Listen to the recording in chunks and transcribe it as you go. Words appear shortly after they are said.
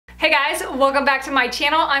Hey guys, welcome back to my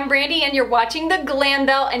channel. I'm Brandy and you're watching the Glam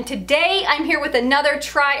Belle, and today I'm here with another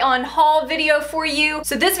try on haul video for you.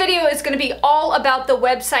 So this video is going to be all about the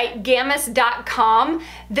website GAMISS.com.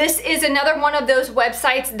 This is another one of those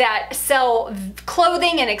websites that sell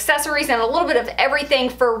clothing and accessories and a little bit of everything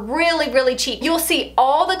for really cheap. You'll see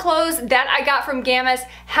all the clothes that I got from GAMISS,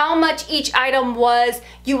 how much each item was.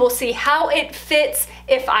 You will see how it fits,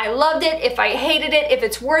 if I loved it, if I hated it, if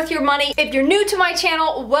it's worth your money. If you're new to my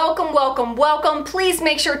channel, welcome. Please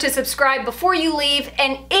make sure to subscribe before you leave,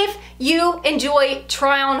 and if you enjoy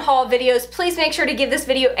try on haul videos, please make sure to give this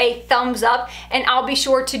video a thumbs up and I'll be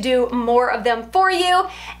sure to do more of them for you.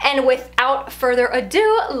 And without further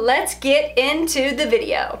ado, let's get into the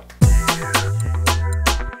video.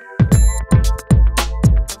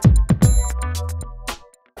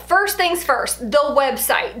 First things first, the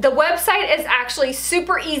website. The website is actually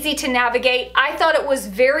super easy to navigate. I thought it was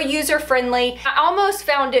very user-friendly. I almost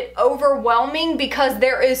found it overwhelming because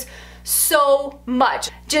there is so much.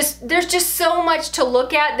 There's just so much to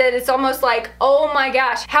look at that it's almost like, oh my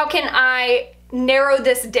gosh, how can I narrow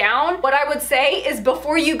this down? What I would say is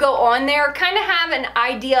before you go on there, kind of have an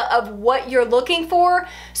idea of what you're looking for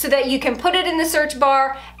so that you can put it in the search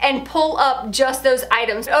bar and pull up just those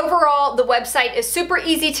items. Overall, the website is super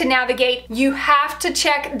easy to navigate. You have to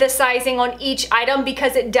check the sizing on each item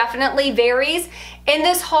because it definitely varies. In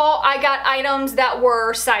this haul, I got items that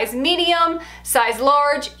were size medium, size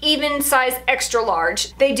large, even size extra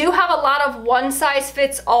large. They do have a lot of one size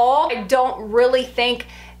fits all. I don't really think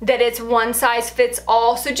that it's one size fits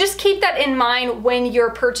all. So just keep that in mind when you're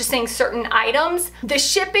purchasing certain items. The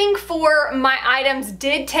shipping for my items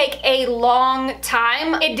did take a long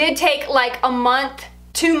time. It did take like a month,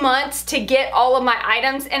 2 months to get all of my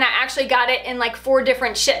items, and I actually got it in like 4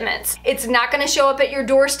 different shipments. It's not gonna show up at your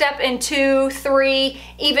doorstep in 2, 3,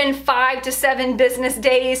 even 5 to 7 business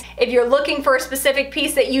days. If you're looking for a specific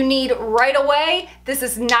piece that you need right away, this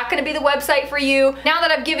is not gonna be the website for you. Now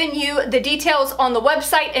that I've given you the details on the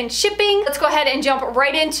website and shipping, let's go ahead and jump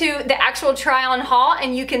right into the actual try on haul,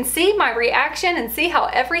 and you can see my reaction and see how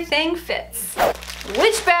everything fits.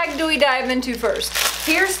 Which bag do we dive into first?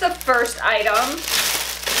 Here's the first item.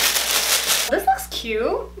 This looks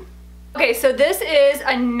cute. Okay, so this is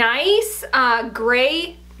a nice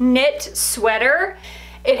gray knit sweater.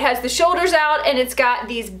 It has the shoulders out and it's got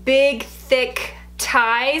these big, thick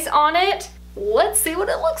ties on it. Let's see what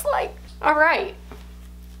it looks like. All right.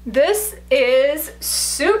 This is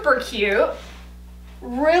super cute.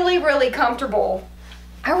 Really comfortable.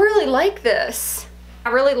 I really like this. I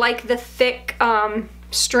really like the thick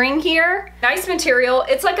string here. Nice material.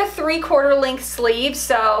 It's like a 3/4 length sleeve,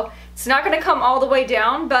 so it's not gonna come all the way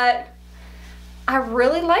down, but I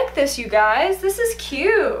really like this, you guys. This is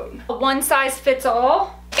cute. One size fits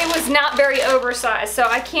all. It was not very oversized, so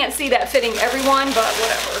I can't see that fitting everyone, but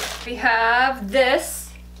whatever. We have this.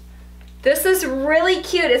 This is really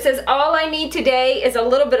cute. It says, all I need today is a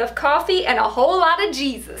little bit of coffee and a whole lot of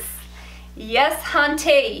Jesus. Yes,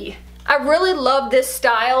 hunty. I really love this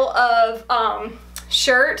style of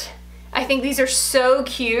shirt. I think these are so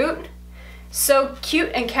cute. So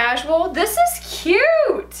cute and casual. This is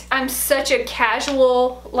cute. I'm such a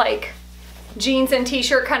casual, like, jeans and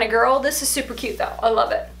t-shirt kind of girl. This is super cute though. I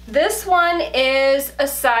love it. This one is a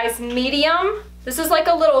size medium. This is like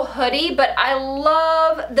a little hoodie, but I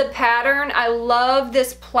love the pattern. I love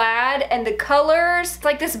this plaid and the colors. It's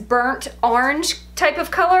like this burnt orange type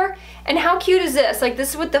of color. And how cute is this? Like, this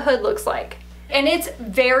is what the hood looks like. And it's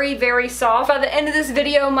very soft. By the end of this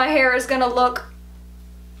video, my hair is gonna look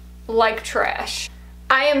like trash.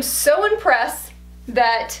 I am so impressed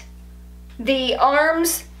that the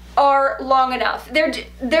arms are long enough. They're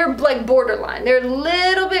like borderline. They're a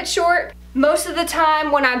little bit short. Most of the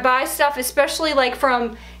time when I buy stuff, especially like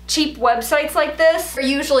from cheap websites like this, they're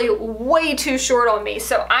usually way too short on me.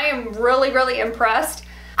 So I am really impressed.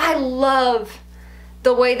 I love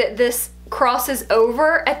the way that this crosses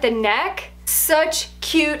over at the neck. Such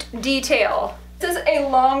cute detail. This is a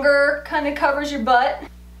longer, kind of covers your butt.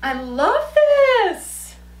 I love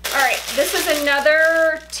this. All right, this is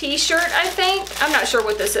another t-shirt, I think. I'm not sure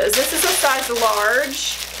what this is. This is a size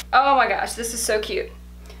large. Oh my gosh, this is so cute.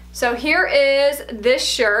 So here is this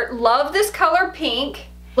shirt. Love this color pink.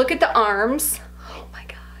 Look at the arms. Oh my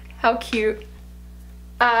God, how cute.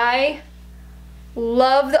 I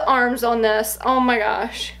love the arms on this. Oh my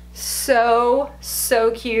gosh, so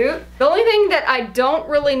cute. The only thing that I don't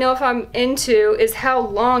really know if I'm into is how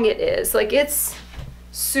long it is. Like, it's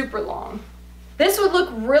super long. This would look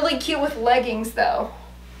really cute with leggings though.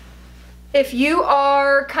 If you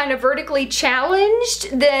are kind of vertically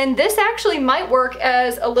challenged, then this actually might work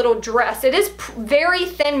as a little dress. It is very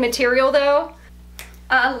thin material though.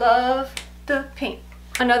 I love the pink.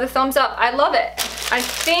 Another thumbs up. I love it. I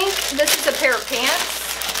think this is a pair of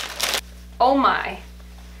pants. Oh my.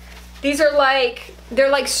 These are like, they're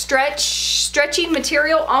like stretchy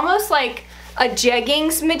material, almost like a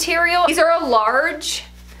jeggings material. These are a large,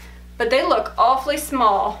 but they look awfully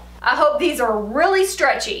small. I hope these are really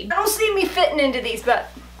stretchy. I don't see me fitting into these,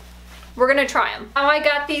 but we're gonna try them. How I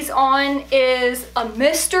got these on is a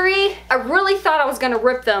mystery. I really thought I was gonna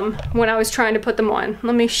rip them when I was trying to put them on.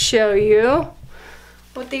 Let me show you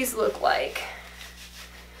what these look like.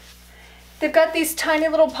 They've got these tiny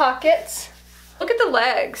little pockets. Look at the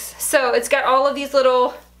legs. So it's got all of these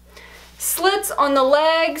little slits on the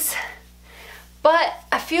legs, but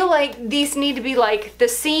I feel like these need to be like, the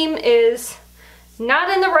seam is not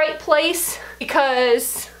in the right place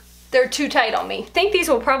because they're too tight on me. I think these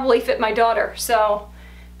will probably fit my daughter, so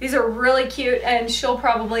these are really cute and she'll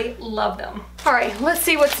probably love them. All right, let's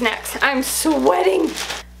see what's next. I'm sweating.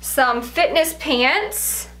 Some fitness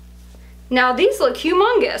pants. Now these look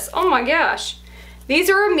humongous. Oh my gosh. These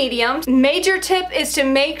are a medium. Major tip is to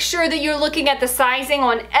make sure that you're looking at the sizing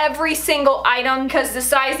on every single item because the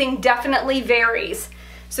sizing definitely varies.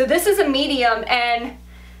 So this is a medium and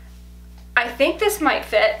I think this might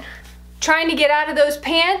fit. Trying to get out of those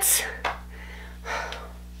pants,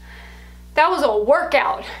 that was a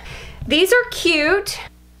workout. These are cute.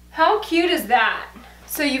 How cute is that?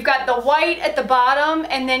 So you've got the white at the bottom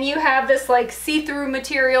and then you have this like see-through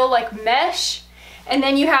material like mesh, and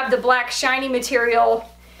then you have the black shiny material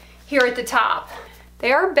here at the top.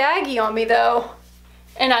 They are baggy on me though,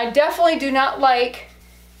 and I definitely do not like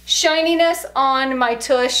shininess on my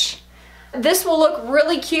tush. This will look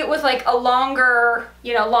really cute with like a longer,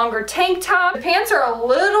 you know, longer tank top. The pants are a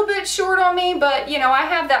little bit short on me, but you know, I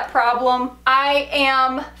have that problem. I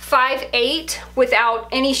am 5'8" without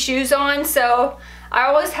any shoes on, so I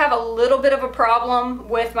always have a little bit of a problem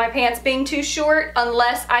with my pants being too short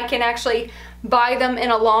unless I can actually buy them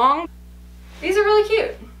in a long. These are really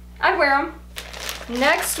cute. I'd wear them.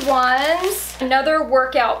 Next one's another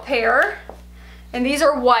workout pair. And these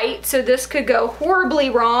are white, so this could go horribly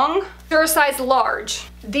wrong. They're a size large.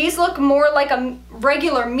 These look more like a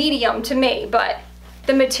regular medium to me, but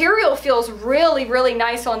the material feels really, really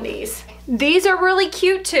nice on these. These are really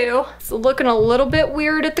cute too. It's looking a little bit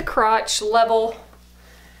weird at the crotch level.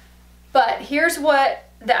 But here's what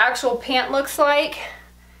the actual pant looks like.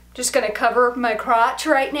 Just gonna cover my crotch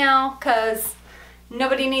right now because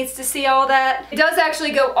nobody needs to see all that. It does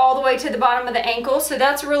actually go all the way to the bottom of the ankle, so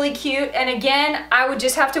that's really cute. And again, I would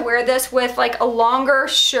just have to wear this with like a longer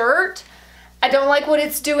shirt. I don't like what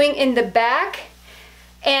it's doing in the back,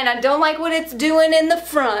 and I don't like what it's doing in the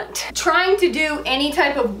front. Trying to do any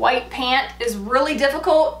type of white pant is really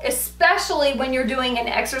difficult, especially when you're doing an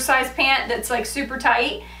exercise pant that's like super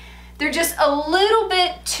tight. They're just a little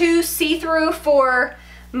bit too see-through for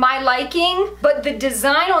my liking, but the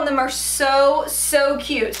design on them are so, so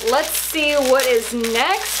cute. Let's see what is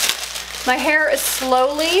next. My hair is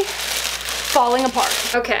slowly falling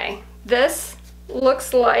apart. Okay, this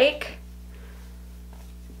looks like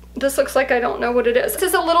I don't know what it is. This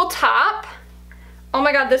is a little top. Oh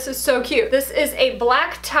my god, this is so cute. This is a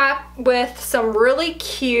black top with some really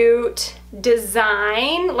cute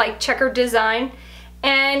design, like checkered design,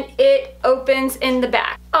 and it opens in the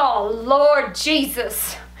back. Oh Lord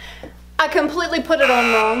Jesus. I completely put it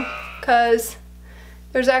on wrong because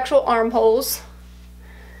there's actual armholes.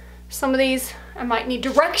 Some of these I might need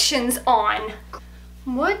directions on.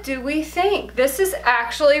 What do we think? This is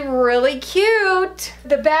actually really cute.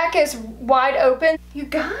 The back is wide open. You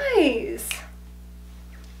guys,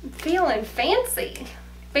 I'm feeling fancy.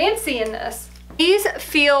 Fancy in this. These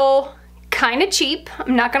feel kind of cheap,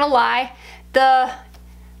 I'm not gonna lie. The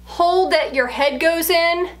hole that your head goes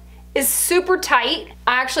in is super tight.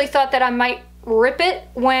 I actually thought that I might rip it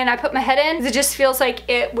when I put my head in. It just feels like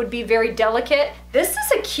it would be very delicate. This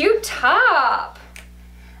is a cute top.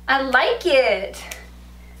 I like it.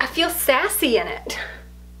 I feel sassy in it.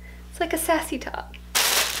 It's like a sassy top.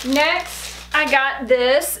 Next, I got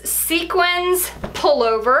this sequins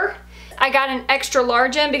pullover. I got an extra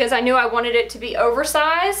large in because I knew I wanted it to be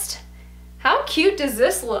oversized. How cute does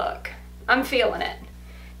this look? I'm feeling it.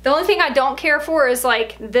 The only thing I don't care for is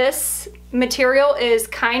like this material is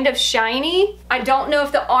kind of shiny. I don't know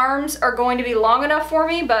if the arms are going to be long enough for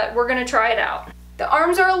me, but we're gonna try it out. The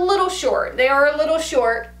arms are a little short. They are a little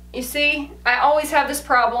short. You see, I always have this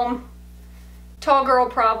problem. Tall girl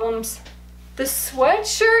problems. The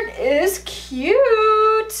sweatshirt is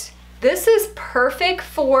cute. This is perfect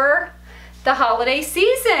for the holiday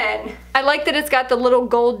season. I like that it's got the little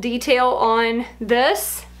gold detail on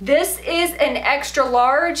this. This is an extra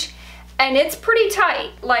large and it's pretty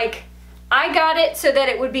tight. Like, I got it so that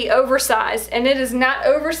it would be oversized, and it is not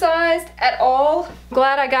oversized at all.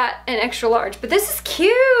 Glad I got an extra large, but this is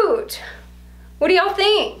cute. What do y'all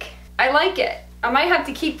think? I like it. I might have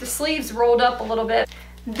to keep the sleeves rolled up a little bit.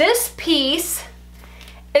 This piece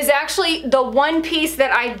is actually the one piece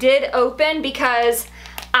that I did open because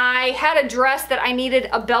I had a dress that I needed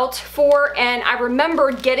a belt for, and I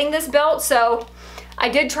remembered getting this belt, so I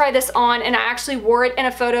did try this on, and I actually wore it in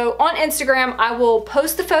a photo on Instagram. I will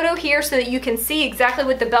post the photo here so that you can see exactly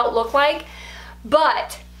what the belt looked like,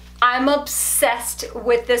 but I'm obsessed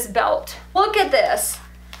with this belt. Look at this.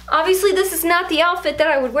 Obviously, this is not the outfit that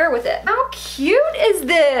I would wear with it. How cute is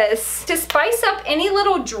this? To spice up any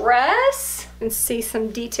little dress and see some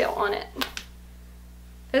detail on it.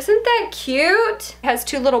 Isn't that cute? It has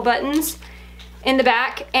two little buttons in the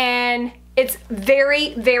back, and it's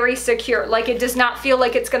very, very secure. Like, it does not feel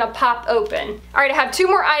like it's gonna pop open. All right, I have two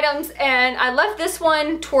more items, and I left this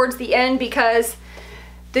one towards the end because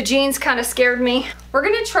the jeans kind of scared me. We're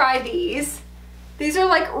gonna try these. These are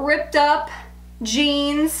like ripped up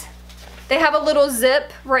jeans. They have a little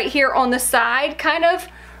zip right here on the side. Kind of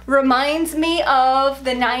reminds me of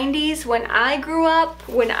the 90s when I grew up,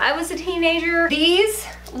 when I was a teenager. These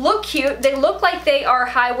look cute. They look like they are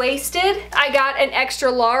high-waisted. I got an extra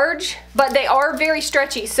large, but they are very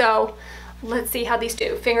stretchy, so let's see how these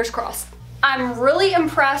do. Fingers crossed. I'm really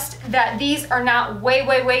impressed that these are not way,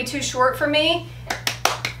 way, way too short for me.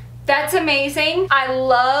 That's amazing. I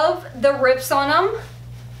love the rips on them.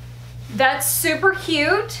 That's super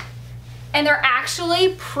cute. And they're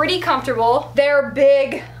actually pretty comfortable. They're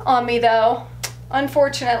big on me though,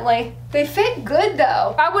 unfortunately. They fit good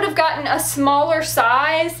though. If I would have gotten a smaller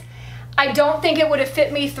size, I don't think it would have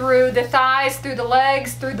fit me through the thighs, through the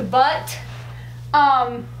legs, through the butt.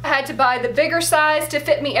 I had to buy the bigger size to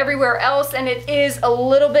fit me everywhere else, and it is a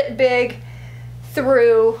little bit big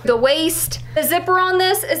through the waist. The zipper on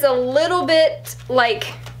this is a little bit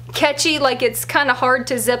like catchy, like it's kind of hard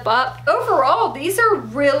to zip up. Overall, these are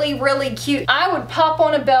really, really cute. I would pop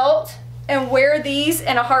on a belt and wear these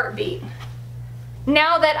in a heartbeat.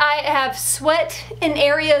 Now that I have sweat in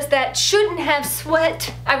areas that shouldn't have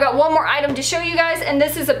sweat, I've got one more item to show you guys, and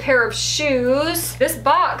this is a pair of shoes. This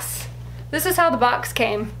box, this is how the box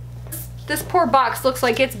came. This poor box looks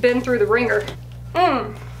like it's been through the ringer.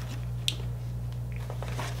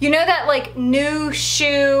 You know that like new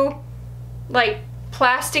shoe, like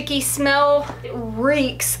plasticky smell? It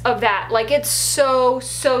reeks of that. Like, it's so,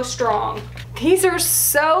 so strong. These are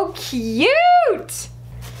so cute.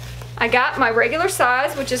 I got my regular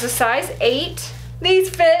size, which is a size 8. These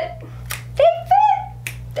fit. They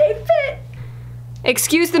fit. They fit.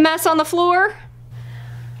 Excuse the mess on the floor.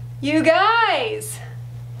 You guys,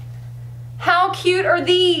 how cute are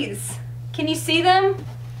these? Can you see them?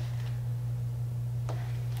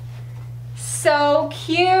 So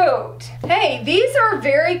cute. Hey, these are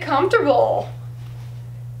very comfortable.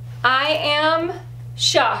 I am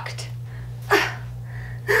shocked.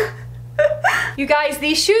 You guys,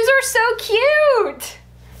 these shoes are so cute.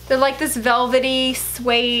 They're like this velvety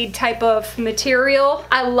suede type of material.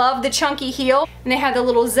 I love the chunky heel, and they have the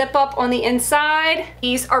little zip up on the inside.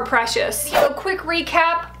 These are precious. So a quick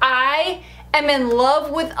recap, I am in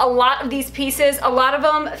love with a lot of these pieces. A lot of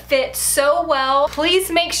them fit so well.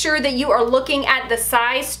 Please make sure that you are looking at the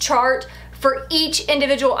size chart for each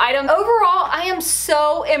individual item. Overall, I am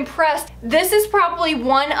so impressed. This is probably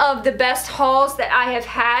one of the best hauls that I have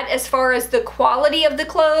had as far as the quality of the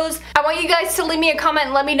clothes. I want you guys to leave me a comment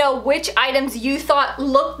and let me know which items you thought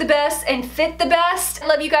looked the best and fit the best. I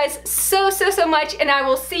love you guys so, so, so much, and I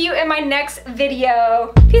will see you in my next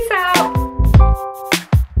video. Peace out.